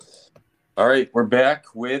All right, we're back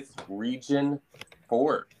with Region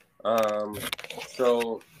 4.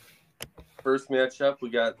 So first matchup, we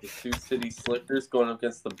got the Sioux City Slickers going up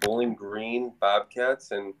against the Bowling Green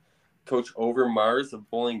Bobcats, and Coach Overmars of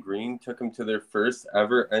Bowling Green took them to their first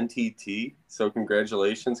ever NTT. So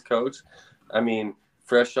congratulations, Coach. I mean,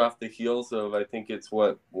 fresh off the heels of, I think it's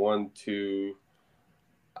what, one, two.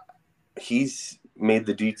 He's made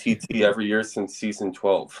the DTT every year since season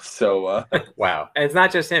 12. So Wow. And it's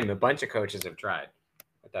not just him. A bunch of coaches have tried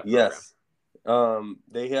with that program. yes,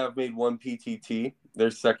 they have made one PTT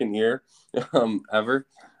their second year ever,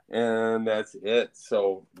 and that's it.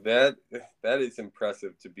 So that is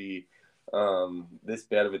impressive to be this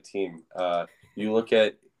bad of a team. You look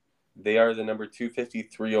at they are the number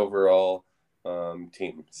 253 overall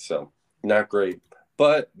team, so not great,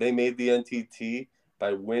 but they made the NTT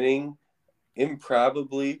by winning,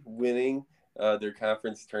 improbably winning their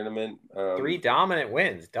conference tournament. Three dominant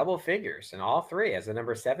wins, double figures, and all three as the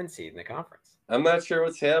number 7 seed in the conference. I'm not sure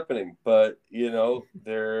what's happening, but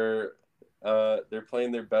they're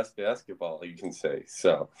playing their best basketball, you can say.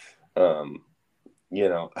 So, um, you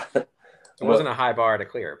know, It wasn't what a high bar to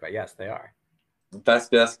clear, but yes, they are.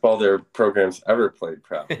 best basketball their programs ever played,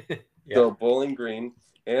 probably. Yeah. So Bowling Green,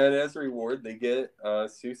 and as a reward, they get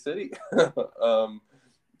Sioux City. um,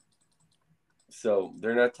 so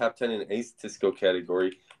they're not top 10 in Ace Tisco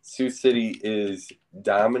category. Sioux City is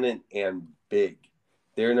dominant and big.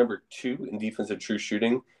 They're number 2 in defensive true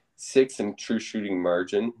shooting, 6 in true shooting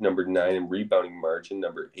margin, number 9 in rebounding margin,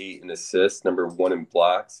 number 8 in assists, number 1 in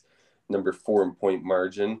blocks, number 4 in point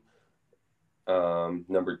margin,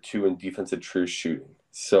 number 2 in defensive true shooting.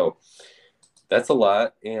 So that's a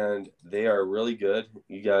lot, and they are really good.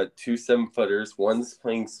 You got 2 7-footers. One's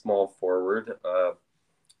playing small forward.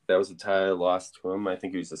 That was a tie I lost to him. I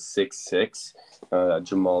think he was a 6'6",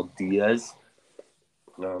 Jamal Diaz,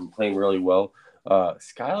 playing really well.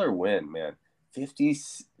 Skylar Wynn, man,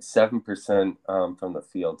 57% from the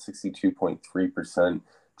field, 62.3%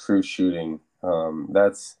 true shooting.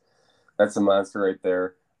 That's a monster right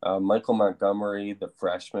there. Michael Montgomery, the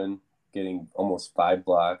freshman, getting almost 5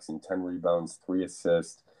 blocks and 10 rebounds, 3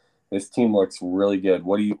 assists. This team looks really good.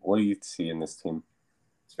 What do you see in this team?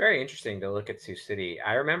 It's very interesting to look at Sioux City.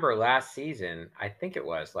 I remember last season, I think it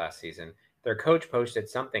was last season, their coach posted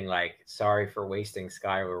something like, sorry for wasting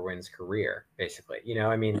Skylar Wynn's career, basically.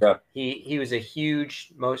 I mean, Yeah, he was a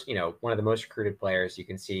huge, one of the most recruited players. You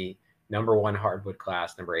can see number 1 hardwood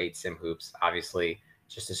class, number 8 sim hoops, obviously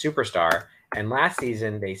just a superstar. And last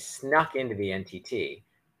season, they snuck into the NTT.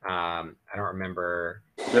 I don't remember.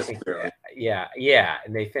 I just think, barely. yeah,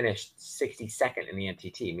 and they finished 62nd in the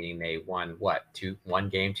NTT, meaning they won one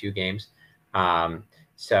game, 2 games.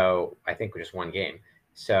 So I think just one game.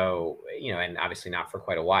 So and obviously not for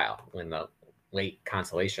quite a while when the late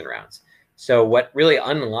consolation rounds. So what really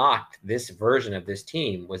unlocked this version of this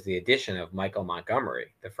team was the addition of Michael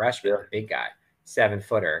Montgomery, the freshman, Yeah, the big guy,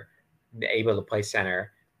 7-footer, able to play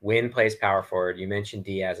center. Wynn plays power forward. You mentioned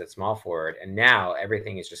Diaz at small forward, and now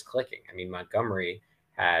everything is just clicking. I mean, Montgomery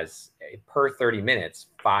has per 30 minutes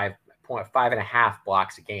 5.5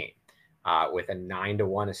 blocks a game, with a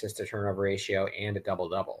 9-to-1 assist to turnover ratio and a double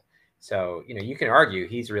double. So you can argue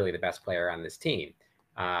he's really the best player on this team.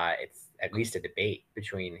 It's at least a debate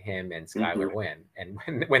between him and mm-hmm. Skylar Wynn. And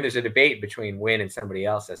when there's a debate between Wynn and somebody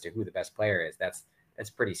else as to who the best player is, that's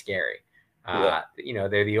pretty scary. Yeah,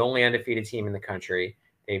 They're the only undefeated team in the country.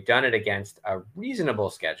 They've done it against a reasonable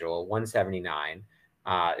schedule, 179.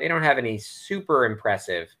 They don't have any super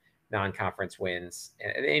impressive non-conference wins.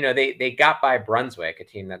 They got by Brunswick, a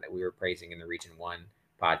team that we were praising in the Region 1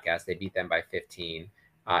 podcast. They beat them by 15.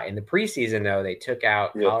 In the preseason, though, they took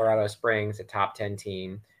out yeah. Colorado Springs, a top 10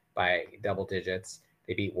 team, by double digits.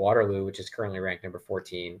 They beat Waterloo, which is currently ranked number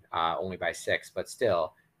 14, only by 6, but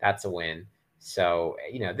still, that's a win. So,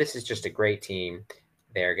 this is just a great team.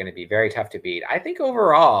 They're going to be very tough to beat. I think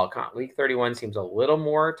overall, League 31 seems a little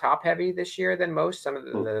more top heavy this year than most. Some of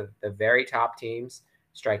the very top teams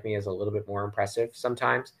strike me as a little bit more impressive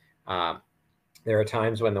sometimes. There are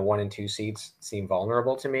times when the 1 and 2 seeds seem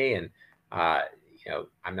vulnerable to me, and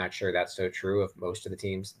I'm not sure that's so true of most of the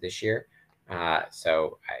teams this year.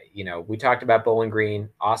 We talked about Bowling Green.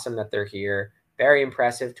 Awesome that they're here. Very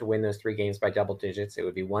impressive to win those 3 games by double digits. It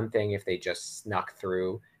would be one thing if they just snuck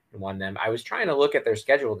through and won them. I was trying to look at their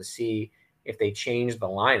schedule to see if they changed the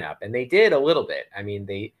lineup, and they did a little bit. I mean,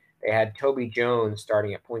 they had Toby Jones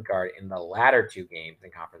starting at point guard in the latter 2 games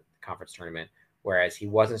in conference tournament, whereas he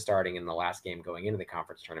wasn't starting in the last game going into the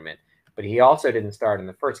conference tournament. But he also didn't start in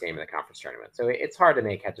the first game of the conference tournament, so it's hard to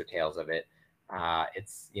make heads or tails of it.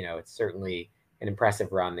 It's certainly an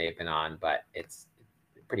impressive run they've been on, but it's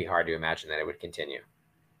pretty hard to imagine that it would continue.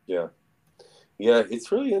 Yeah. Yeah,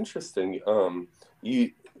 it's really interesting.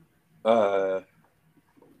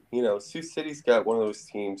 Sioux City's got one of those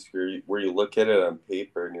teams where you look at it on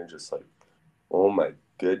paper and you're just like, oh my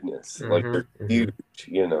goodness, like they're huge.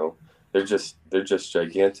 They're just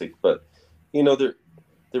gigantic. But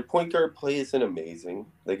their point guard play isn't amazing.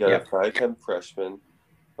 They got a 5'10" freshman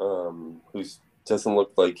who doesn't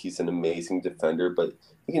look like he's an amazing defender, but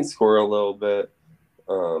he can score a little bit.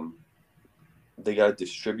 They got a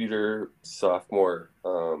distributor sophomore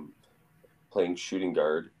playing shooting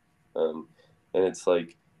guard. And it's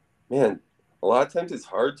like, man, a lot of times it's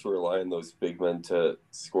hard to rely on those big men to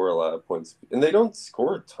score a lot of points. And they don't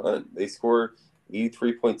score a ton. They score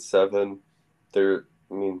 83.7.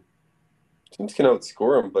 Teams can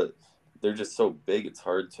outscore them, but they're just so big. It's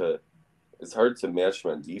hard to match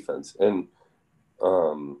them on defense. And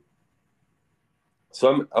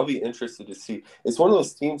so I'll be interested to see. It's one of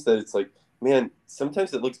those teams that it's like, man,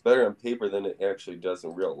 sometimes it looks better on paper than it actually does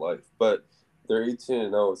in real life. But they're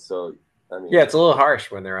 18-0, so yeah, it's a little harsh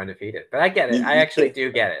when they're undefeated. But I get it. I actually do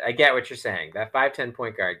get it. I get what you're saying. That 5'10"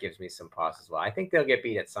 point guard gives me some pause as well. I think they'll get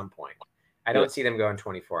beat at some point. I don't see them going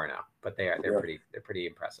 24-0, but they're pretty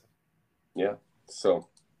impressive. Yeah. So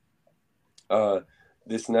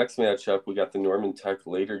this next matchup, we got the Norman Tech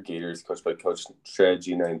Later Gators, coached by Coach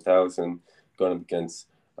Strategy 9000, going up against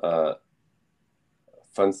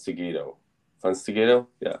Funstigato. Funstigato?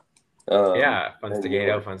 Yeah.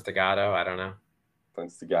 Funstigato. I don't know.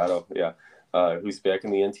 Funstigato, yeah. Who's back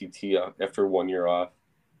in the NTT after 1 year off.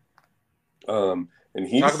 And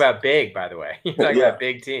he's talk about big, by the way. You talk about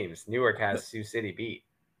big teams. Newark has Sioux City beat.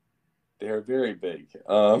 They're very big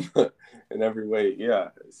in every way.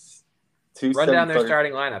 Yeah. Run down their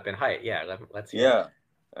starting lineup in height. Yeah, let's hear. Yeah.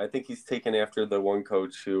 I think he's taken after the one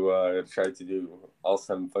coach who tried to do all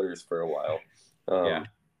 7-footers for a while.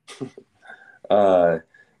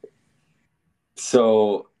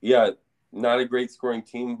 So, yeah, not a great scoring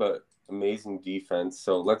team, but amazing defense.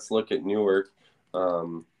 So let's look at Newark.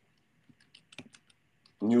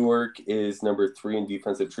 Newark is number 3 in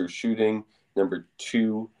defensive true shooting, number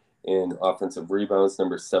 2 in offensive rebounds,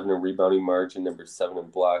 number 7 in rebounding margin, number 7 in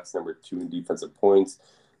blocks, number 2 in defensive points,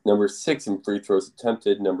 number 6 in free throws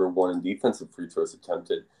attempted, number 1 in defensive free throws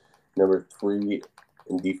attempted, number 3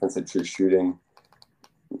 in defensive true shooting.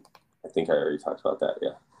 I think I already talked about that,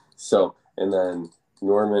 yeah. So, and then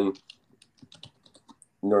Norman's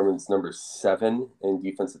number 7 in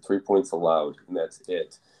defensive 3 points allowed, and that's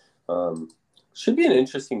it. Should be an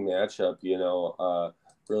interesting matchup,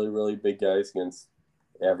 really, really big guys against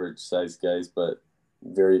average sized guys, but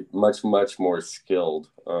very much more skilled.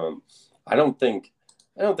 I don't think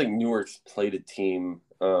Newark's played a team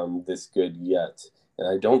this good yet, and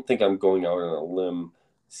I don't think I'm going out on a limb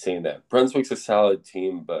saying that. Brunswick's a solid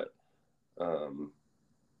team, but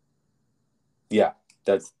yeah,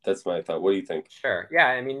 that's my thought. What do you think? Sure. Yeah,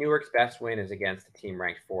 I mean, Newark's best win is against a team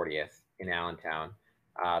ranked 40th in Allentown.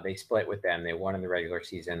 They split with them. They won in the regular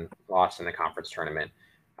season, lost in the conference tournament.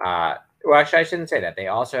 Well, actually, I shouldn't say that. They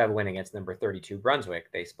also have a win against number 32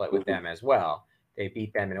 Brunswick. They split with them as well. They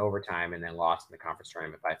beat them in overtime and then lost in the conference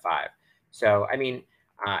tournament by 5. So, I mean,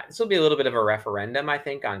 this will be a little bit of a referendum, I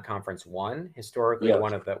think, on Conference 1. Historically,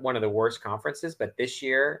 one of the worst conferences, but this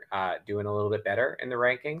year doing a little bit better in the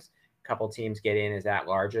rankings. A couple teams get in as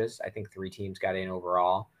at-larges. I think 3 teams got in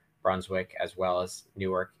overall. Brunswick, as well as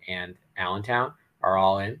Newark and Allentown, are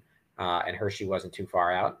all in. And Hershey wasn't too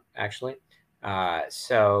far out, actually.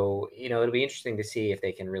 So, it'll be interesting to see if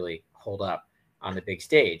they can really hold up on the big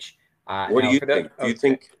stage. What do you think? Do you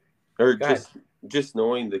think, or just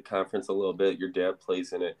knowing the conference a little bit, your dad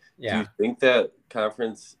plays in it. Yeah. Do you think that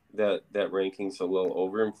conference, that ranking's a little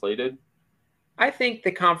overinflated? I think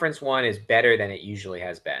the Conference 1 is better than it usually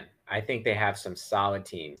has been. I think they have some solid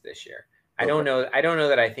teams this year. I don't know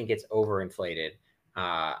that I think it's overinflated.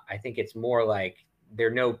 I think it's more like they're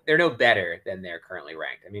no better than they're currently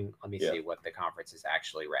ranked. I mean, let me see what the conference is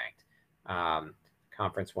actually ranked.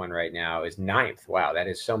 Conference 1 right now is 9th. Wow, that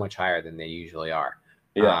is so much higher than they usually are.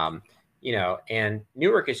 Yeah. And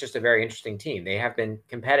Newark is just a very interesting team. They have been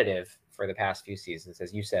competitive for the past few seasons.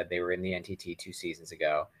 As you said, they were in the NTT 2 seasons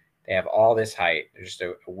ago. They have all this height. They're just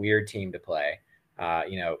a weird team to play. I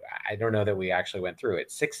don't know that we actually went through it.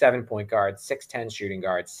 6'7" point guard, 6'10" shooting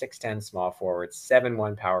guard, 6'10" small forward,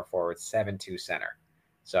 7'1" power forward, 7'2" center.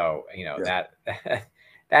 So, that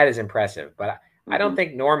is impressive. But I don't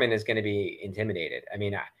think Norman is going to be intimidated. I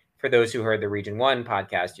mean, for those who heard the Region 1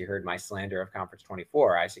 podcast, you heard my slander of Conference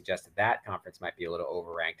 24. I suggested that conference might be a little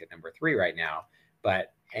overranked at number 3 right now.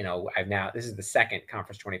 But this is the second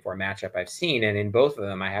Conference 24 matchup I've seen, and in both of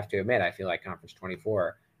them, I have to admit, I feel like Conference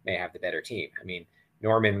 24 may have the better team. I mean,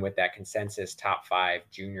 Norman with that consensus top 5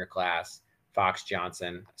 junior class, Fox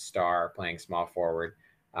Johnson, star playing small forward.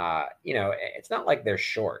 It's not like they're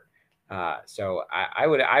short. So I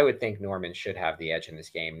would think Norman should have the edge in this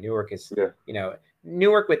game. Newark is,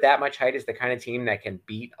 Newark with that much height is the kind of team that can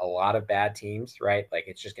beat a lot of bad teams, right? Like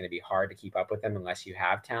it's just going to be hard to keep up with them unless you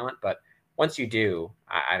have talent. But once you do,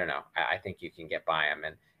 I don't know. I think you can get by them.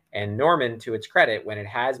 And Norman, to its credit, when it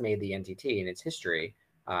has made the NTT in its history,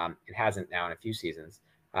 it hasn't now in a few seasons,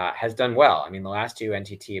 has done well. I mean, the last 2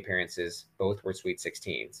 NTT appearances, both were Sweet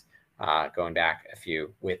 16s. Going back a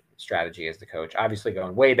few with Strategy as the coach. Obviously,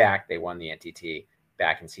 going way back, they won the NTT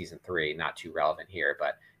back in season 3. Not too relevant here,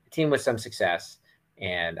 but a team with some success,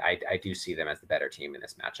 and I do see them as the better team in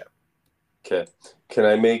this matchup. Okay, can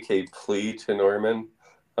I make a plea to Norman?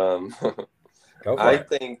 Go for I it.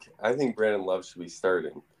 think Brandon Love should be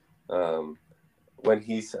starting. When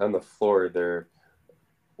he's on the floor, they're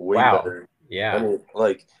way better. Yeah. I mean,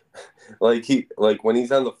 like when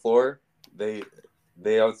he's on the floor, they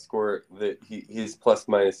outscore his plus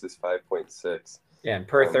minus is 5.6. Yeah, and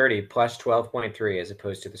per 30 plus 12.3 as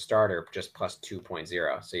opposed to the starter just plus 2.0.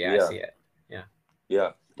 So I see it.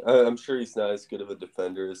 Yeah. I'm sure he's not as good of a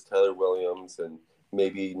defender as Tyler Williams, and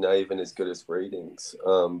maybe not even as good as ratings.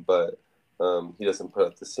 But he doesn't put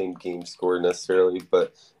up the same game score necessarily.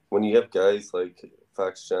 But when you have guys like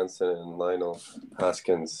Fox Johnson and Lionel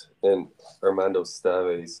Hoskins and Armando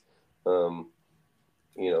Staves,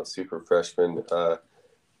 super freshman, a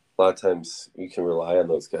lot of times you can rely on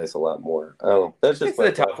those guys a lot more. I don't know. That's just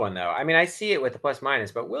the tough one, though. I mean, I see it with the plus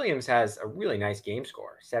minus, but Williams has a really nice game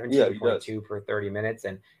score, 17.2 per 30 minutes.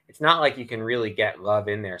 And it's not like you can really get Love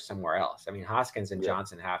in there somewhere else. I mean, Hoskins and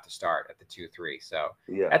Johnson have to start at the 2-3. So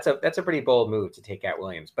that's a pretty bold move to take out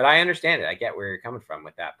Williams. But I understand it. I get where you're coming from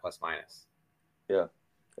with that plus minus. Yeah.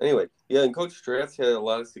 Anyway, and Coach Stratz had a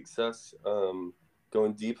lot of success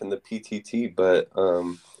going deep in the PTT, but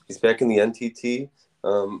he's back in the NTT.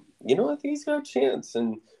 I think he's got a chance,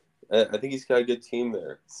 and I think he's got a good team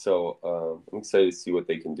there. So I'm excited to see what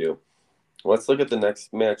they can do. Let's look at the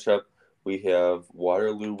next matchup. We have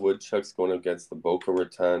Waterloo Woodchucks going against the Boca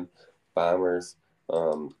Raton Bombers.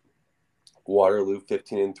 Waterloo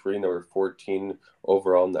 15-3, number 14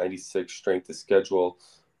 overall, 96 strength of schedule.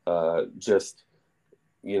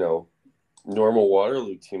 Normal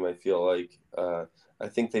Waterloo team. I feel like I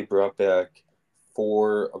think they brought back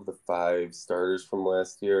 4 of the 5 starters from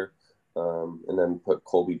last year, and then put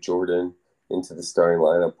Colby Jordan into the starting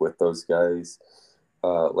lineup with those guys.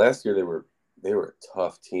 Last year they were a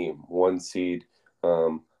tough team. 1 seed.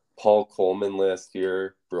 Paul Coleman last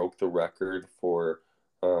year broke the record for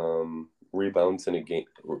rebounds in a game,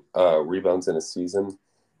 rebounds in a season.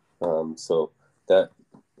 So that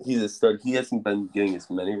he's a stud. He hasn't been getting as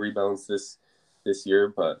many rebounds this year,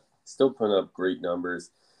 but still putting up great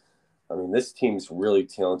numbers. I mean, this team's really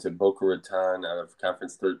talented. Boca Raton out of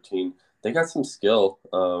Conference 13. They got some skill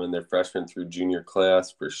in their freshman through junior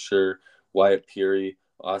class for sure. Wyatt Peary,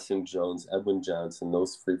 Austin Jones, Edwin Johnson,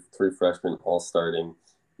 those three freshmen all starting.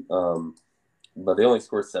 But they only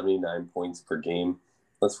score 79 points per game.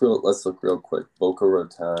 Let's look real quick. Boca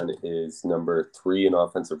Raton is number 3 in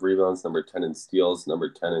offensive rebounds, number 10 in steals, number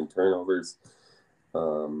 10 in turnovers.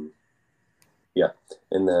 And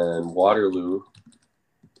then Waterloo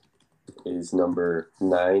is number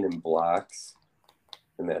 9 in blocks,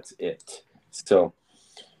 and that's it. So,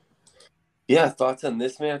 thoughts on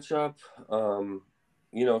this matchup?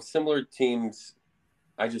 Similar teams.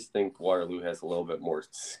 I just think Waterloo has a little bit more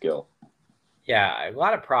skill. Yeah, a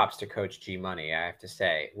lot of props to Coach G Money, I have to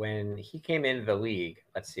say. When he came into the league,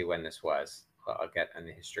 let's see when this was. I'll get in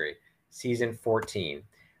the history. Season 14.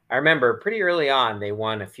 I remember pretty early on, they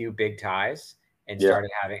won a few big ties and started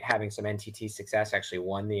having some NTT success, actually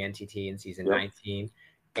won the NTT in season 19.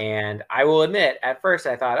 And I will admit, at first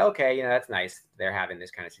I thought, okay, that's nice. They're having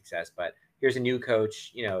this kind of success, but here's a new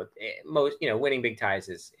coach, winning big ties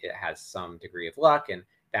it has some degree of luck, and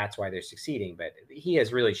that's why they're succeeding. But he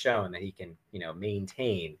has really shown that he can,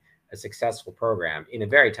 maintain a successful program in a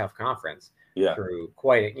very tough conference through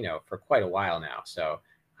for quite a while now. So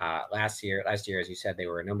last year, as you said, they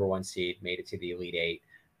were a number 1 seed, made it to the Elite 8.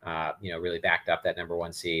 Really backed up that number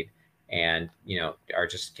 1 seed, and are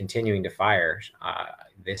just continuing to fire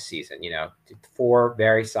this season. 4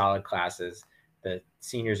 very solid classes. The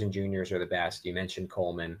seniors and juniors are the best. You mentioned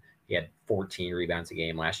Coleman. He had 14 rebounds a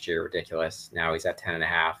game last year. Ridiculous. Now he's at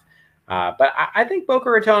 10.5. But I think Boca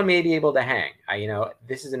Raton may be able to hang.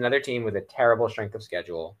 This is another team with a terrible strength of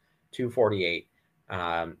schedule, 248.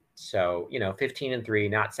 So,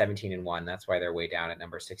 15-3, not 17-1. That's why they're way down at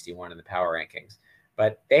number 61 in the power rankings.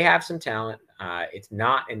 But they have some talent. It's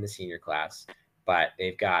not in the senior class, but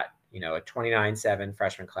they've got, a 29-7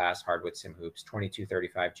 freshman class, Hardwood Sim Hoops,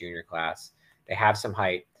 22-35 junior class. They have some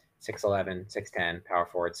height, 6'11, 6'10, power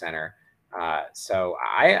forward center. So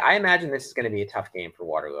I imagine this is going to be a tough game for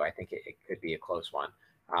Waterloo. I think it could be a close one.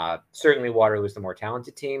 Certainly Waterloo is the more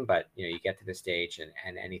talented team, but you get to this stage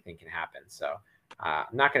and anything can happen. So I'm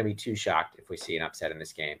not going to be too shocked if we see an upset in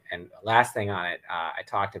this game. And last thing on it, I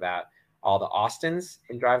talked about all the Austins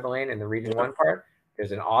in Drive the Lane in the Region 1 part.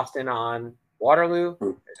 There's an Austin on Waterloo.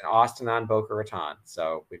 There's an Austin on Boca Raton.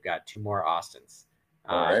 So we've got 2 more Austins.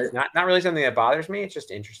 It's not really something that bothers me. It's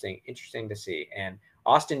just interesting to see. And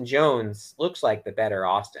Austin Jones looks like the better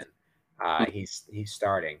Austin. He's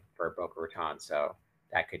starting for Boca Raton, so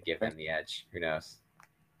that could give them the edge. Who knows?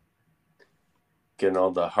 Getting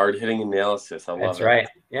all the hard-hitting analysis. I love it. That's right.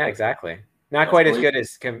 Yeah, exactly. Not quite as good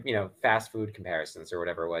as fast food comparisons or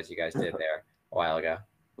whatever it was you guys did there a while ago.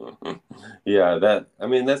 Yeah,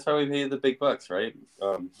 that's why we pay the big bucks, right?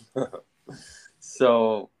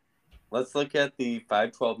 So let's look at the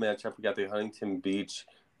 5-12 matchup. We got the Huntington Beach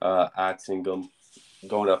Oxen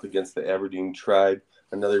going up against the Aberdeen Tribe,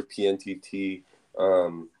 another PNTT.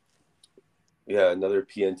 Another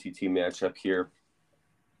PNTT matchup here.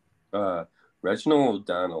 Reginald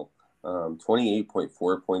O'Donnell,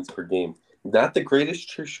 28.4 points per game. Not the greatest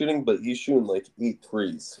true shooting, but he's shooting like 8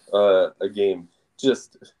 threes a game,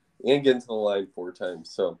 and getting to the line 4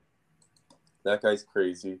 times. So that guy's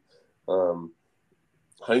crazy.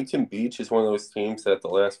 Huntington Beach is one of those teams that the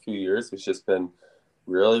last few years has just been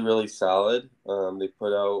really, really solid. They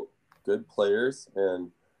put out good players,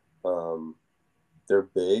 and they're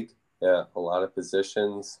big at a lot of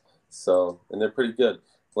positions. And they're pretty good.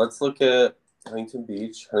 Let's look at Huntington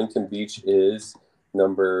Beach. Huntington Beach is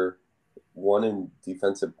number 1 in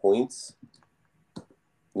defensive points,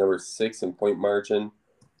 number 6 in point margin,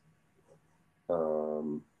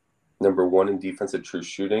 number 1 in defensive true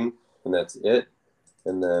shooting, and that's it.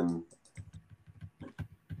 And then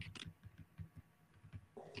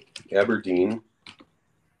Aberdeen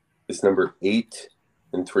is number 8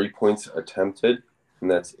 in 3 points attempted, and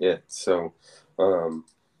that's it. So,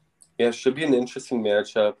 it should be an interesting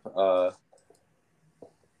matchup.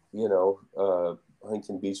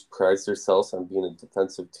 Huntington Beach prides themselves on being a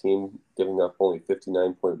defensive team, giving up only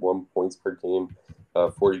 59.1 points per game,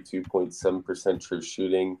 42.7% true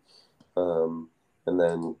shooting. And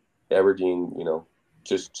then Aberdeen,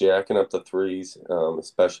 just jacking up the threes,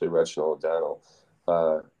 especially Reginald O'Donnell.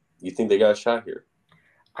 You think they got a shot here?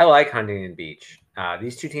 I like Huntington Beach.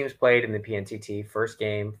 These 2 teams played in the PNTT first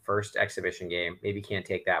game, first exhibition game. Maybe can't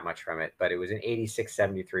take that much from it, but it was an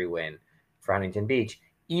 86-73 win for Huntington Beach,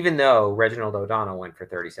 even though Reginald O'Donnell went for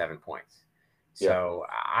 37 points. So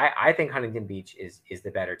I think Huntington Beach is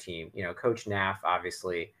the better team. Coach Naff,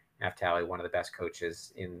 obviously, Naftali, one of the best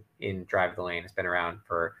coaches in Drive the Lane, has been around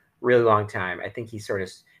for a really long time. I think he sort of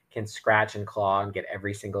can scratch and claw and get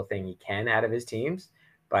every single thing he can out of his teams.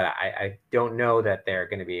 But I don't know that they're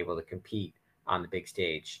going to be able to compete on the big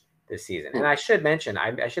stage this season. And I should mention,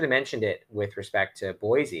 I should have mentioned it with respect to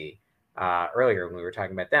Boise earlier when we were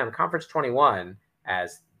talking about them. Conference 21,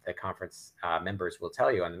 as the conference members will tell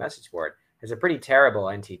you on the message board, has a pretty terrible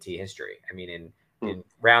NTT history. In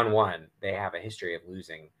round 1, they have a history of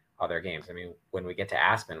losing all their games. When we get to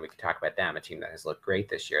Aspen, we can talk about them, a team that has looked great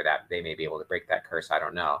this year, that they may be able to break that curse. I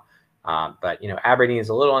don't know. But Aberdeen is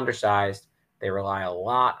a little undersized. They rely a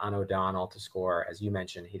lot on O'Donnell to score. As you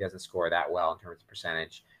mentioned, he doesn't score that well in terms of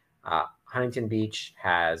percentage. Huntington Beach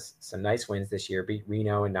has some nice wins this year, beat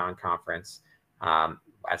Reno in non-conference.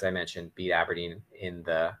 As I mentioned, beat Aberdeen in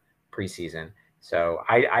the preseason. So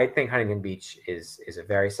I think Huntington Beach is a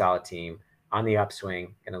very solid team on the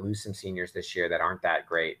upswing. Going to lose some seniors this year that aren't that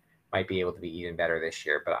great. Might be able to be even better this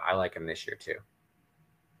year, but I like them this year too.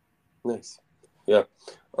 Nice. Yeah.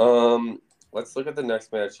 Let's look at the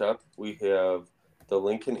next matchup. We have the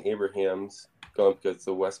Lincoln Abrahams going up against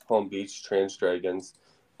the West Palm Beach Trans Dragons.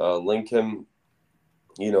 Lincoln,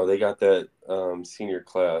 they got that senior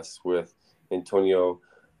class with Antonio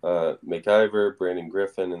McIver, Brandon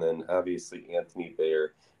Griffin, and then obviously Anthony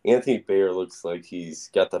Bayer. Anthony Bayer looks like he's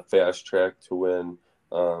got the fast track to win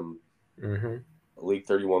League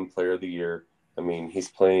 31 Player of the Year. He's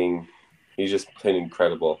just playing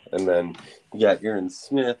incredible. And then you got Aaron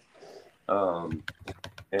Smith,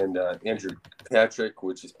 and Andrew Patrick,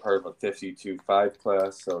 which is part of a 52-5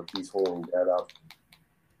 class, so he's holding that up.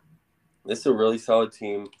 This is a really solid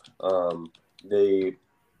team. They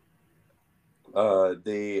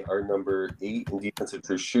are number 8 in defensive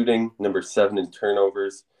true shooting, number 7 in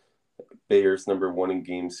turnovers. Bayer's number 1 in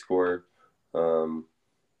game score,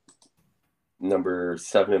 number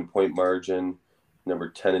 7 in point margin, number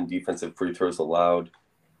 10 in defensive free throws allowed.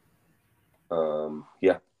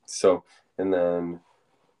 Yeah. So, and then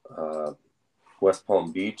West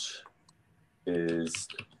Palm Beach is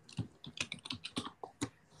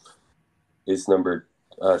number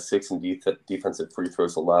 6 in defensive free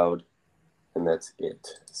throws allowed, and that's it.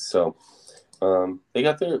 So they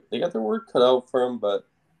got their work cut out for them, but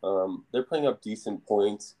they're putting up decent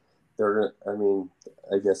points.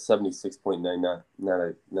 I guess 76.9, not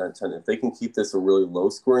a 10. If they can keep this a really low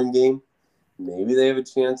scoring game, maybe they have a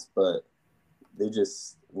chance, but they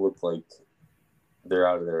just look like they're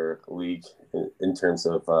out of their league in terms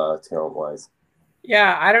of talent wise.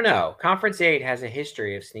 Yeah, I don't know. Conference 8 has a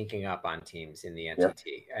history of sneaking up on teams in the NTT.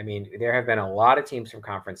 Yeah. I mean, there have been a lot of teams from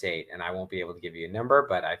Conference 8, and I won't be able to give you a number,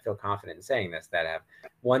 but I feel confident in saying this, that have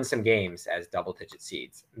won some games as double-digit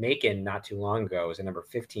seeds. Macon, not too long ago, was a number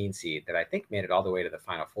 15 seed that I think made it all the way to the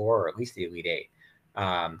Final Four, or at least the Elite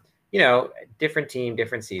 8. Different team,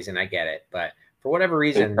 different season, I get it. But for whatever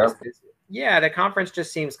reason, the conference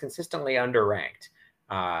just seems consistently underranked.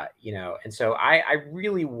 And so I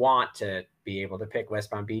really want to be able to pick West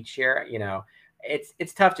Palm Beach here.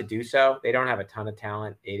 It's tough to do so. They don't have a ton of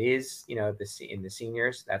talent. It is, in the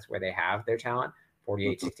seniors, that's where they have their talent.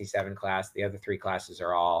 48-67 class. The other 3 classes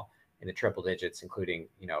are all in the triple digits, including,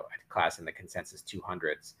 a class in the consensus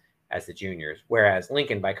 200s as the juniors. Whereas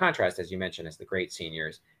Lincoln, by contrast, as you mentioned, is the great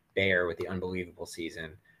seniors. Bayer with the unbelievable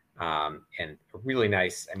season, and a really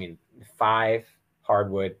nice, 5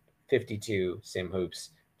 hardwood, 52 sim hoops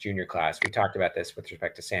junior class. We talked about this with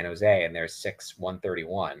respect to San Jose, and there's 6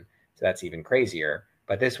 131, so that's even crazier.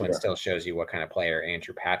 But this one still shows you what kind of player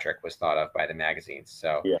Andrew Patrick was thought of by the magazines.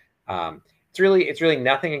 So it's really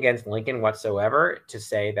nothing against Lincoln whatsoever to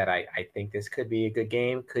say that I think this could be a good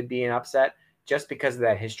game, could be an upset, just because of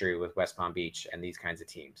that history with West Palm Beach and these kinds of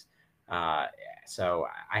teams. So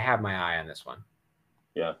I have my eye on this one.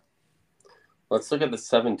 Yeah. Let's look at the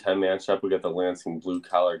 7-10 matchup. We got the Lansing Blue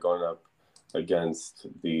Collar going up against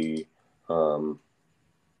the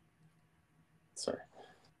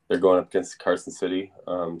they're going up against Carson City.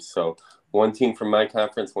 So one team from my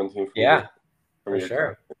conference, one team from your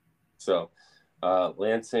sure. Conference. So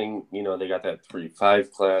Lansing, they got that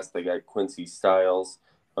 3-5 class. They got Quincy Styles,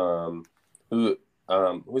 who's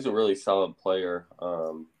a really solid player.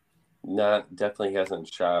 Definitely hasn't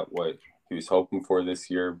shot what he was hoping for this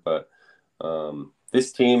year, but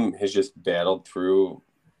this team has just battled through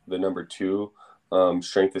the number 2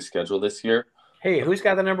 strength of schedule this year. Hey, who's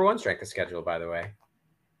got the number 1 strength of schedule, by the way?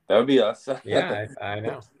 That would be us. Yeah, I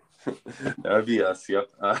know. That would be us. Yep.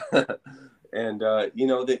 And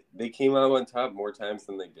they came out on top more times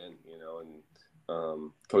than they didn't.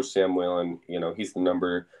 And Coach Sam Whalen, he's the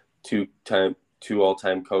number 2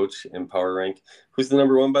 all-time coach in power rank. Who's the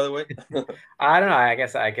number 1, by the way? I don't know. I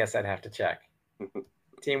guess I'd have to check.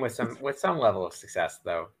 Team with some level of success,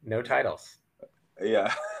 though. No titles.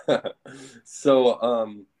 Yeah.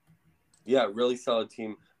 So, really solid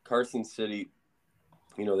team. Carson City,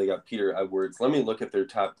 they got Peter Edwards. Let me look at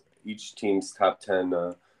each team's top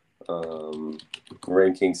 10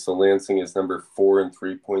 rankings. So Lansing is number 4 in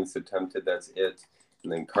 3 points attempted. That's it.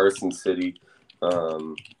 And then Carson City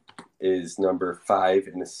is number 5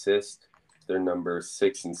 in assists. They're number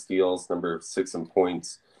 6 in steals, number 6 in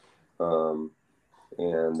points. And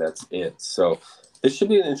that's it. So this should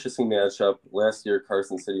be an interesting matchup. Last year,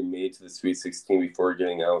 Carson City made to the Sweet 16 before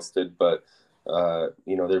getting ousted, but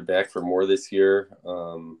they're back for more this year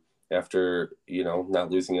after not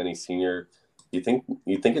losing any senior. You think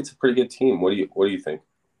it's a pretty good team? What do you think?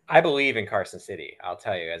 I believe in Carson City. I'll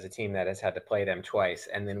tell you, as a team that has had to play them twice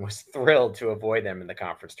and then was thrilled to avoid them in the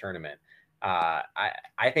conference tournament.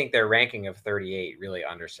 I think their ranking of 38 really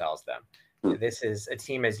undersells them. This is a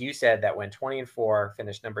team, as you said, that went 20-4,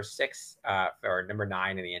 finished number 6 or number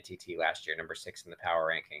 9 in the NTT last year, number 6 in the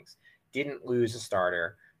power rankings. Didn't lose a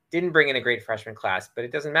starter, didn't bring in a great freshman class, but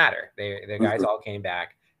it doesn't matter. The guys all came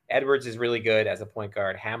back. Edwards is really good as a point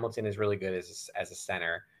guard. Hamilton is really good as a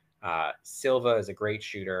center. Silva is a great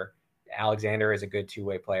shooter. Alexander is a good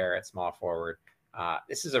 2-way player at small forward.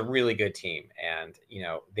 This is a really good team, and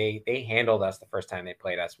they handled us the first time they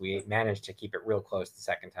played us. We managed to keep it real close the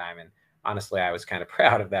second time, and honestly, I was kind of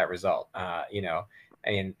proud of that result.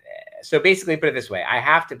 So basically, put it this way: I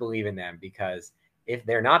have to believe in them, because if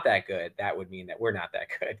they're not that good, that would mean that we're not that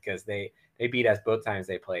good, because they beat us both times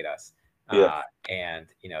they played us. And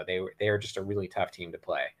they were just a really tough team to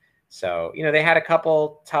play. So they had a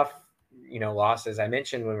couple tough losses. I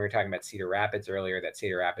mentioned when we were talking about Cedar Rapids earlier that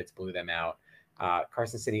Cedar Rapids blew them out.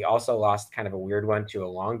 Carson City also lost kind of a weird one to a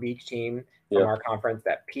Long Beach team from Yeah. our conference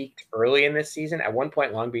that peaked early in this season. At one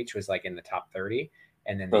point, Long Beach was like in the top 30,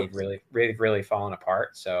 and then they've really fallen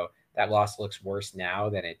apart. So that loss looks worse now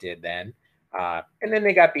than it did then. And then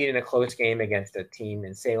they got beat in a close game against a team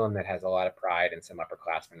in Salem that has a lot of pride and some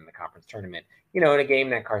upperclassmen in the conference tournament, in a game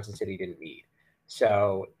that Carson City didn't need.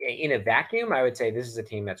 So in a vacuum, I would say this is a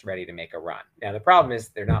team that's ready to make a run. Now, the problem is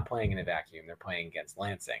they're not playing in a vacuum. They're playing against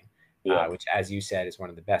Lansing, which, as you said, is one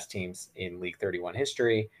of the best teams in League 31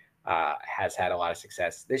 history, has had a lot of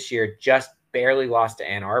success this year, just barely lost to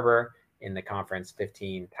Ann Arbor in the Conference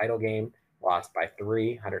 15 title game, lost by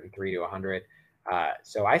 103 to 100.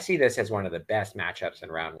 So I see this as one of the best matchups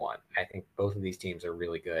in round one. I think both of these teams are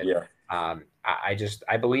really good. Yeah.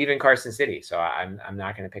 I believe in Carson City, so I'm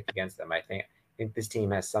not going to pick against them. I think this team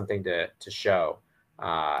has something to show,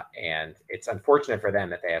 and it's unfortunate for them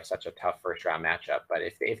that they have such a tough first round matchup. But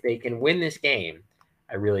if they can win this game,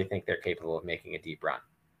 I really think they're capable of making a deep run.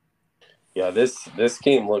 Yeah, this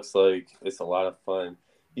game looks like it's a lot of fun.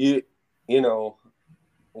 You know,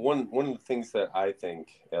 one of the things that I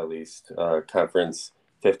think, at least, Conference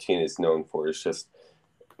 15 is known for is just,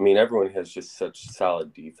 I mean, everyone has just such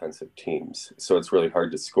solid defensive teams, so it's really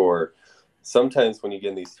hard to score. Sometimes when you get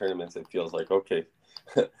in these tournaments, it feels like, okay,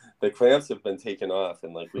 the clamps have been taken off,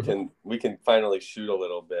 and like we can finally shoot a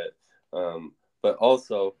little bit. But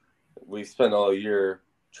also, we spent all year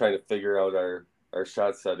trying to figure out our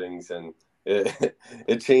shot settings, and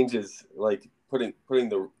it changes, like putting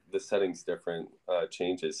the settings different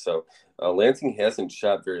changes. So Lansing hasn't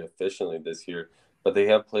shot very efficiently this year, but they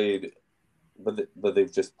have played, but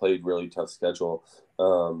they've just played really tough schedule.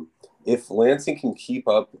 If Lansing can keep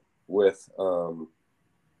up with the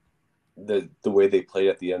way they played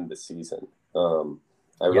at the end of the season,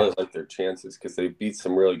 I really like their chances because they beat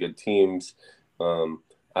some really good teams.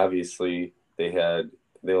 Obviously, they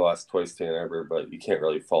lost twice to Ann Arbor, but you can't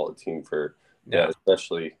really fault a team for that,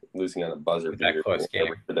 especially losing on a buzzer beater. That close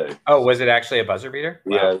game today. Oh, was it actually a buzzer beater?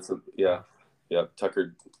 Wow. Yeah.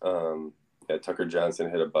 Tucker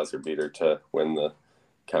Johnson hit a buzzer beater to win the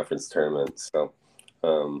conference tournament. So,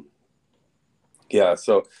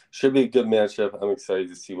 so should be a good matchup. I'm excited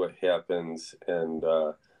to see what happens. And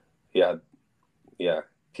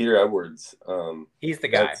Peter Edwards. He's the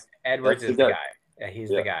guy. Edwards is the guy. Yeah, he's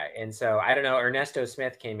the guy. And so I don't know. Ernesto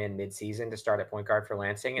Smith came in mid-season to start at point guard for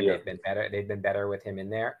Lansing, and they've been better. They've been better with him in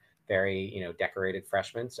there. Very, decorated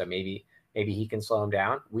freshman. So maybe he can slow him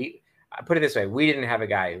down. I put it this way: we didn't have a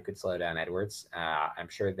guy who could slow down Edwards. I'm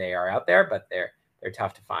sure they are out there, but they're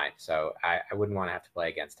tough to find. So I wouldn't want to have to play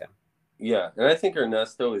against him. Yeah, and I think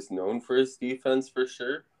Ernesto is known for his defense for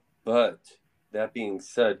sure. But that being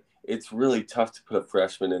said, it's really tough to put a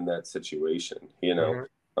freshman in that situation. He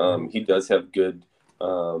does have good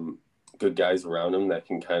guys around him that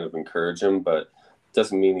can kind of encourage him, but it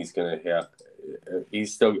doesn't mean he's going to have.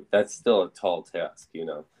 That's still a tall task.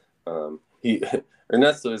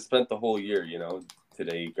 Ernesto has spent the whole year.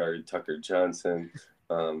 Today he guarded Tucker Johnson.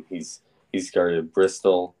 He's guarded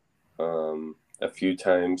Bristol a few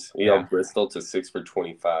times. He held Bristol to 6 for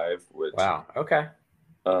 25. Which, wow. Okay.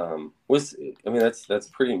 That's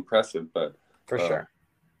pretty impressive, but for sure.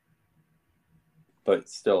 But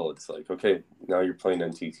still, it's like, okay, now you're playing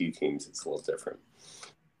NTT teams. It's a little different.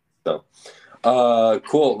 So,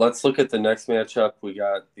 cool. Let's look at the next matchup. We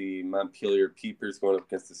got the Montpelier Peepers going up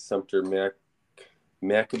against the Sumter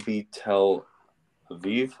Maccabi Tel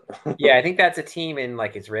Aviv. Yeah, I think that's a team in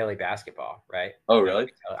like Israeli basketball, right? Oh,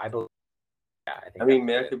 really? I believe. Yeah, I think.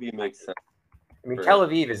 Maccabi makes sense. Tel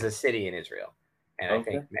Aviv is a city in Israel. And I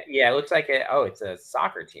think, it looks like it's a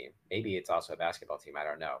soccer team. Maybe it's also a basketball team. I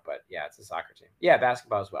don't know. But, yeah, it's a soccer team. Yeah,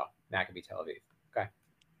 basketball as well. Maccabi Tel Aviv. Okay.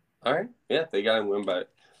 All right. Yeah, they got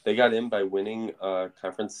in by winning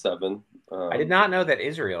Conference 7. I did not know that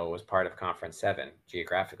Israel was part of Conference 7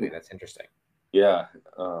 geographically. That's interesting. Yeah.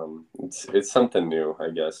 It's something new,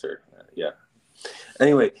 I guess.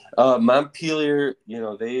 Anyway, Montpelier,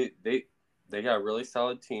 they got a really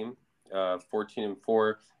solid team,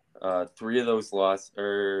 14-4. 3 of those lost,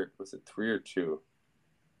 or was it 3 or 2?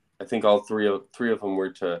 I think all three of them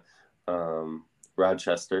were to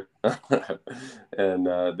Rochester,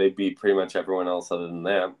 and they beat pretty much everyone else other than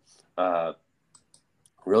that.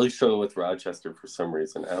 Really struggled with Rochester for some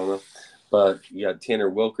reason. I don't know, but you got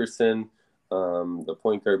Tanner Wilkerson, the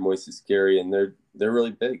point guard Moises Gary, and they're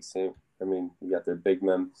really big. You got their big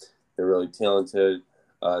men. They're really talented.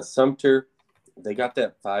 Sumter. They got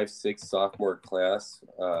that 5'6" sophomore class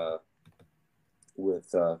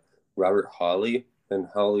with Robert Hawley, and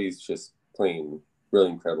Hawley's just playing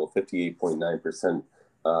really incredible. 58.9%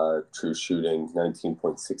 true shooting,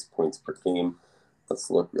 19.6 points per game. Let's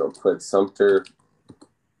look real quick. Sumter,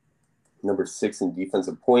 number 6 in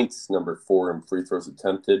defensive points, number 4 in free throws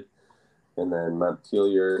attempted. And then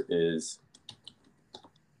Montpelier is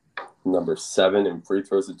number 7 in free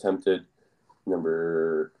throws attempted,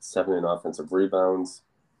 number 7 in offensive rebounds,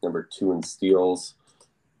 number 2 in steals,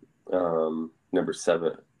 number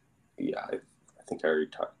 7. Yeah, I think I already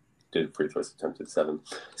did free throws attempted 7.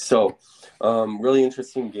 So, really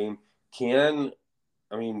interesting game.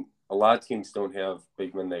 A lot of teams don't have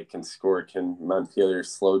big men that can score. Can Montpelier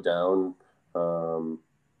slow down? Can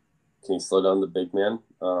he slow down the big man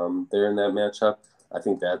there in that matchup? I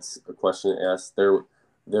think that's a question to ask.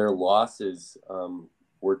 Their losses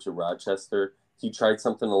were to Rochester. He tried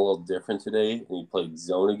something a little different today, and he played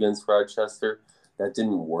zone against Rochester. That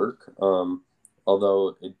didn't work,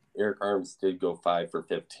 although Eric Arms did go 5 for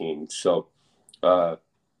 15. So, but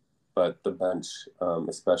the bench,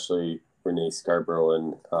 especially Renee Scarborough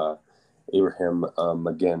and Abraham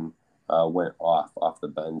McGinn, went off the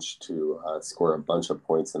bench to score a bunch of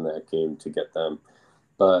points in that game to get them.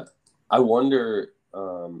 But I wonder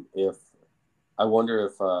if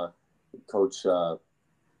Coach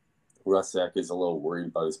Rusak is a little worried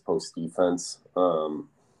about his post defense. Going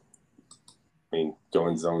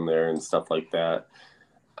zone there and stuff like that.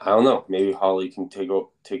 I don't know. Maybe Holly can take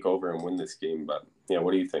over and win this game. But yeah,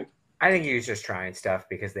 what do you think? I think he was just trying stuff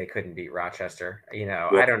because they couldn't beat Rochester. Yeah.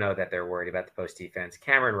 I don't know that they're worried about the post defense.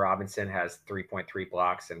 Cameron Robinson has 3.3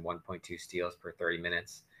 blocks and 1.2 steals per 30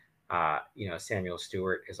 minutes. Samuel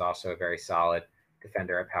Stewart is also a very solid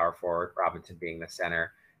defender at power forward, Robinson being the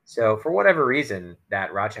center. So for whatever reason,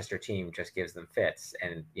 that Rochester team just gives them fits.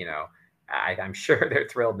 And, I'm sure they're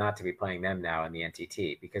thrilled not to be playing them now in the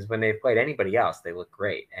NTT, because when they've played anybody else, they look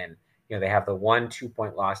great. And, they have the 1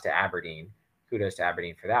 2-point loss to Aberdeen. Kudos to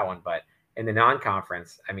Aberdeen for that one. But in the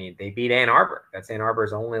non-conference, they beat Ann Arbor. That's Ann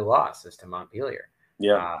Arbor's only loss is to Montpelier.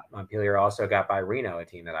 Yeah. Montpelier also got by Reno, a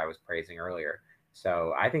team that I was praising earlier.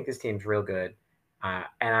 So I think this team's real good. And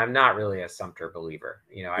I'm not really a Sumter believer.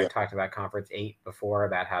 I've talked about Conference 8 before,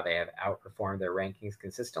 about how they have outperformed their rankings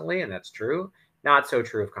consistently, and that's true. Not so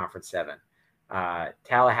true of Conference 7.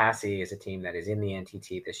 Tallahassee is a team that is in the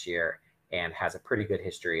NTT this year and has a pretty good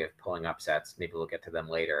history of pulling upsets. Maybe we'll get to them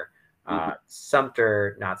later.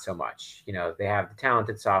 Sumter, not so much. They have the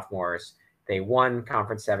talented sophomores. They won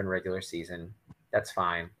Conference 7 regular season. That's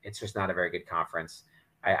fine. It's just not a very good conference.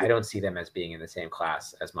 I don't see them as being in the same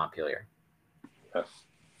class as Montpelier. Yeah.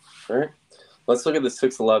 All right. Let's look at the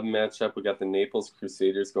 6-11 matchup. We got the Naples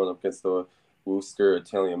Crusaders going up against the Worcester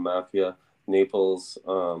Italian Mafia. Naples,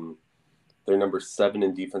 they're number 7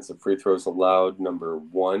 in defensive free throws allowed, number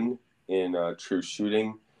 1 in true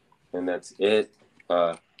shooting, and that's it.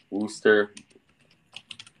 Worcester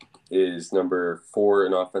is number 4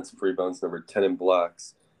 in offensive rebounds, number 10 in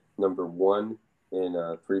blocks, number 1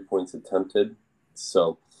 in 3 points attempted.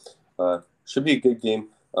 So, should be a good game.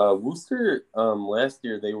 Worcester, last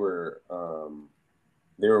year they were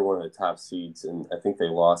one of the top seeds, and I think they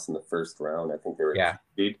lost in the first round. I think they were a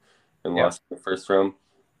seed and lost in the first round.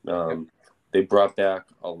 They brought back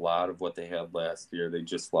a lot of what they had last year. They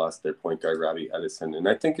just lost their point guard, Robbie Edison, and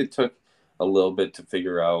I think it took a little bit to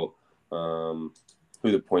figure out who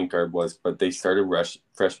the point guard was, but they started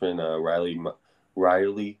freshman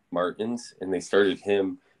Riley Martins, and they started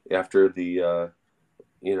him after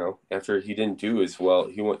after he didn't do as well.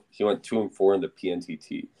 He went 2-4 in the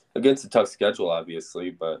PNTT against a tough schedule, obviously,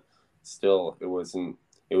 but still it was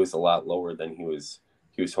a lot lower than he was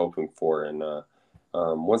hoping for. And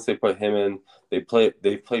once they put him in, they played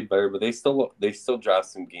better, but they still dropped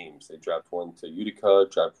some games. They dropped one to Utica,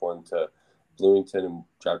 dropped one to Bloomington, and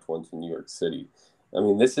dropped one to New York City.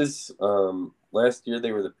 This is last year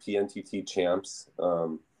they were the PNTT champs.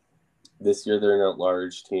 This year they're an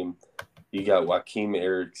at-large team. You got Joaquin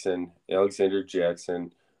Erickson, Alexander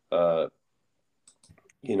Jackson.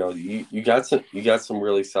 You got some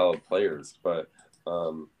really solid players, but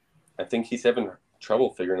I think he's having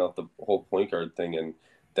trouble figuring out the whole point guard thing, and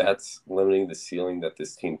that's limiting the ceiling that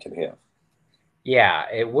this team can have.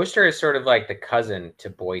 Yeah, Worcester is sort of like the cousin to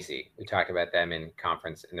Boise. We talked about them in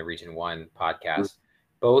the Region 1 podcast.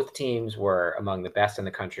 Mm-hmm. Both teams were among the best in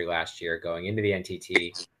the country last year going into the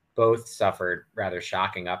NTT. Both suffered rather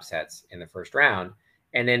shocking upsets in the first round,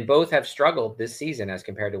 and then both have struggled this season as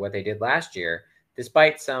compared to what they did last year,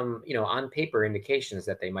 despite some, on paper indications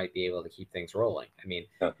that they might be able to keep things rolling.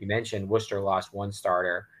 You mentioned Worcester lost one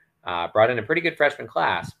starter, brought in a pretty good freshman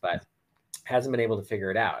class, but hasn't been able to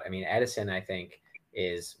figure it out. Edison, I think,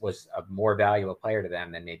 was a more valuable player to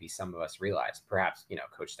them than maybe some of us realized. Perhaps,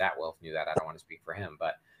 Coach Statwolf knew that. I don't want to speak for him,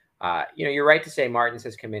 but, you're right to say Martins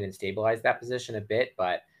has come in and stabilized that position a bit,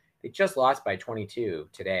 but They just lost by 22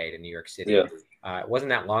 today to New York City. Yeah. It wasn't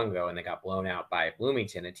that long ago, and they got blown out by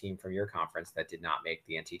Bloomington, a team from your conference that did not make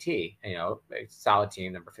the NTT. You know, a solid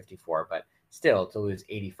team, number 54, but still to lose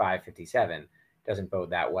 85-57 doesn't bode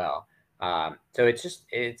that well. So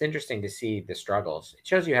it's interesting to see the struggles. It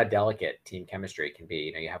shows you how delicate team chemistry can be.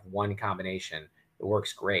 You know, you have one combination, it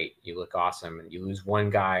works great, you look awesome, and you lose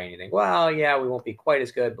one guy, and you think, well, yeah, we won't be quite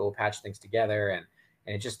as good, but we'll patch things together, and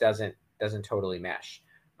it just doesn't totally mesh.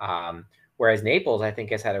 Whereas Naples, I think,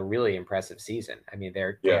 has had a really impressive season. I mean, they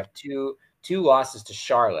have two losses to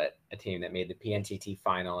Charlotte, a team that made the PNTT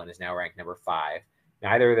final and is now ranked number 5.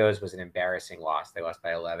 Neither of those was an embarrassing loss. They lost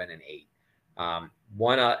by 11 and 8. And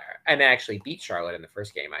they actually beat Charlotte in the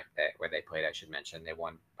first game where they played. I should mention they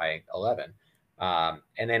won by 11, and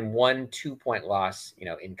then 1 2-point loss,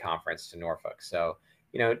 in conference to Norfolk. So,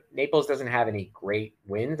 Naples doesn't have any great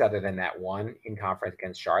wins other than that one in conference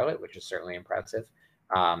against Charlotte, which is certainly impressive.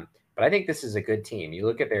 But I think this is a good team. You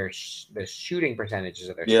look at the shooting percentages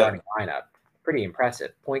of their starting lineup, pretty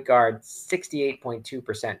impressive. Point guard,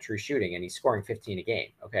 68.2% true shooting, and he's scoring 15 a game.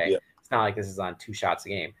 Okay. Yeah. It's not like this is on 2 shots a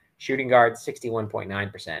game. Shooting guard,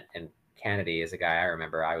 61.9%. And Kennedy is a guy I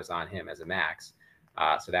remember. I was on him as a max.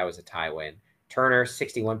 So that was a tie win. Turner,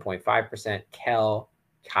 61.5%. Kyle,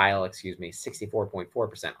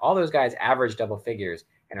 64.4%. All those guys average double figures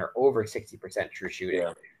and are over 60% true shooting.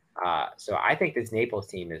 Yeah. So I think this Naples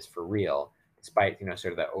team is for real, despite,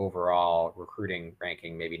 sort of the overall recruiting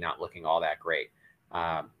ranking maybe not looking all that great.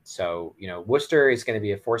 So, Worcester is going to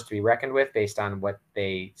be a force to be reckoned with based on what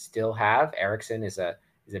they still have. Erickson is a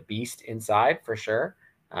beast inside for sure.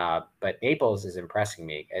 But Naples is impressing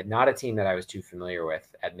me. Not a team that I was too familiar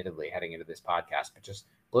with, admittedly, heading into this podcast, but just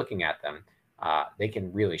looking at them, they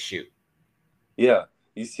can really shoot. Yeah.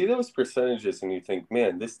 You see those percentages and you think,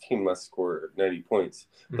 man, this team must score 90 points.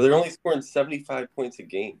 But they're only scoring 75 points a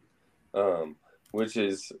game, which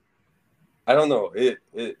is, I don't know.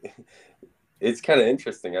 It's kind of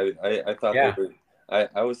interesting. I thought they were,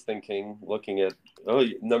 I was thinking, looking at,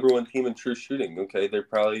 number 1 team in true shooting. Okay, they're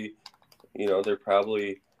probably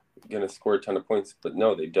going to score a ton of points, but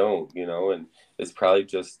no, they don't, and it's probably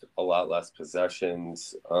just a lot less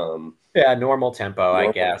possessions. Normal tempo,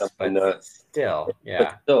 I guess, but still,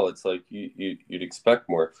 But still, it's like you'd expect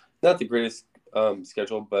more. Not the greatest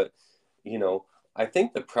schedule, but, I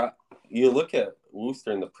think you look at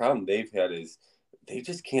Worcester and the problem they've had is they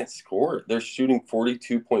just can't score. They're shooting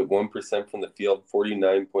 42.1% from the field,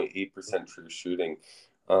 49.8% true shooting.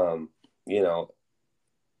 They're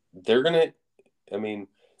going to,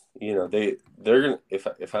 they're gonna.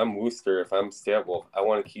 If I'm Worcester, if I'm Stadtwolf, I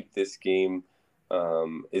want to keep this game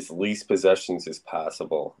as least possessions as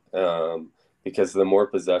possible, because the more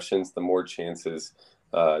possessions, the more chances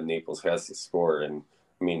Naples has to score. And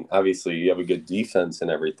obviously you have a good defense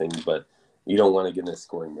and everything, but you don't want to get in a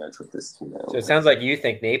scoring match with this team. So it sounds like you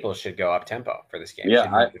think Naples should go up tempo for this game.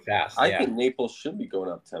 Yeah, I think Naples should be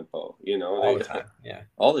going up tempo. All the time. Yeah,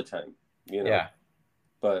 all the time. Yeah,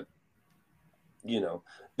 but.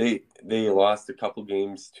 They lost a couple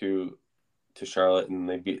games to Charlotte, and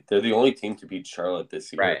they're the only team to beat Charlotte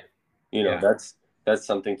this year. Right. That's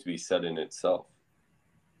something to be said in itself.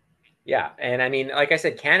 Yeah, and like I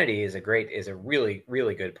said, Kennedy is a really,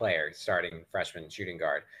 really good player, starting freshman shooting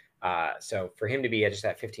guard. So for him to be at just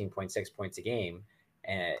at 15.6 points a game,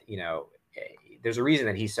 there's a reason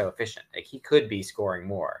that he's so efficient. Like, he could be scoring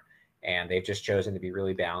more, and they've just chosen to be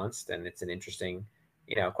really balanced. And it's an interesting,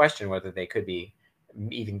 question whether they could be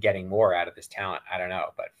even getting more out of this talent. I don't know,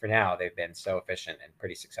 but for now they've been so efficient and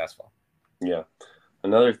pretty successful. Yeah.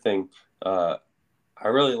 Another thing, I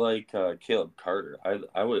really like Caleb Carter. I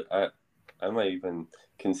might even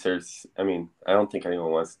consider. I don't think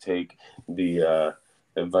anyone wants to take the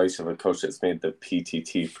advice of a coach that's made the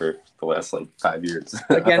PTT for the last 5 years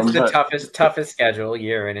against the toughest schedule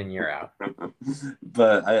year in and year out.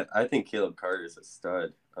 But I think Caleb Carter is a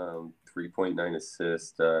stud. 3.9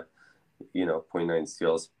 assists, 0.9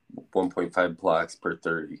 steals, 1.5 blocks per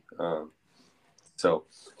 30. So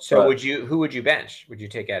who would you bench? Would you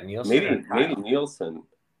take out Nielsen? Maybe Nielsen.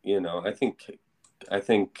 I think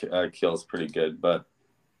Keel's pretty good, but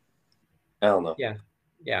I don't know.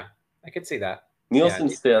 Yeah, I could see that.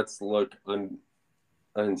 Nielsen's stats look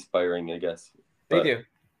uninspiring, I guess. They do.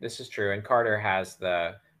 This is true, and Carter has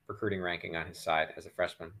the recruiting ranking on his side as a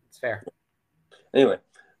freshman. It's fair. Anyway.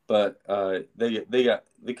 But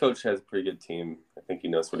the coach has a pretty good team. I think he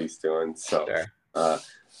knows what he's doing. So sure.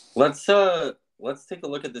 Let's take a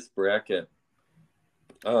look at this bracket.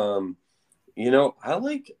 I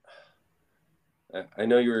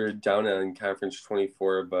know you were down on Conference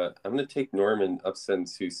 24, but I'm going to take Norman upsetting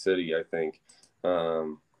Sioux City, I think.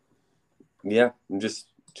 Yeah, I'm just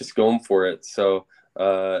going for it. So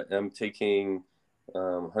I'm taking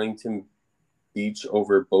Huntington Beach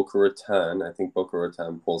over Boca Raton. I think Boca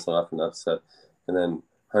Raton pulls off an upset, and then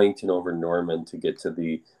Huntington over Norman to get to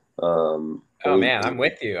the Oh Elite man, I'm Eight.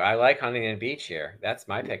 with you. I like Huntington Beach here. That's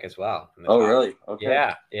my pick as well in the Oh, top. really? Okay.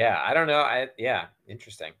 Yeah, yeah. I don't know. Yeah,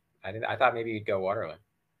 interesting. I thought maybe you'd go Waterloo,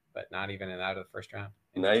 but not even out of the first round.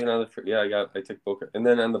 Now you Interesting. know the yeah. I took Boca, and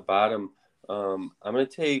then on the bottom, I'm gonna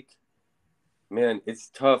take. Man, it's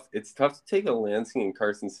tough. It's tough to take a Lansing and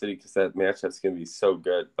Carson City because that matchup's going to be so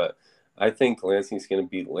good. But I think Lansing's going to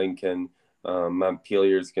beat Lincoln.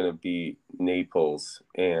 Montpelier's going to beat Naples,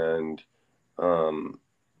 and um,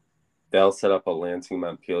 they'll set up a Lansing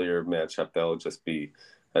Montpelier matchup. That'll just be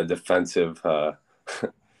a defensive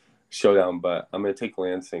showdown. But I'm going to take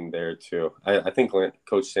Lansing there too. I think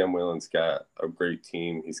Coach Sam Whalen's got a great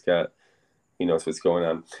team. He knows what's going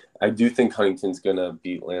on. I do think Huntington's going to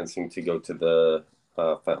beat Lansing to go to the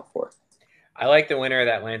Final Four. I like the winner of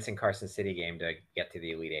that Lansing Carson City game to get to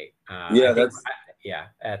the Elite Eight. I Yeah, think, that's yeah,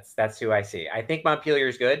 that's who I see. I think Montpelier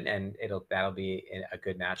is good, and that'll be a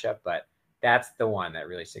good matchup. But that's the one that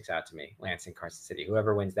really sticks out to me. Lansing Carson City.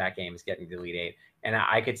 Whoever wins that game is getting to the Elite Eight, and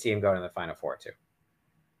I could see him going to the Final Four too.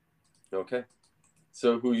 okay.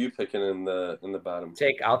 So who are you picking in the bottom?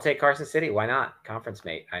 I'll take Carson City. Why not? Conference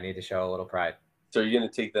mate. I need to show a little pride. So are you going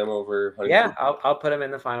to take them over Yeah, Huntington? I'll put them in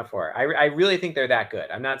the Final Four. I really think they're that good.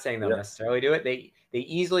 I'm not saying they'll Yeah. necessarily do it. They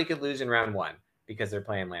easily could lose in round one because they're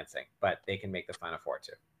playing Lansing, but they can make the Final Four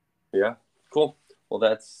too. Yeah. Cool. Well,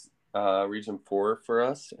 that's Region 4 for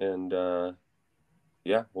us, and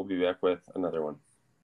yeah, we'll be back with another one.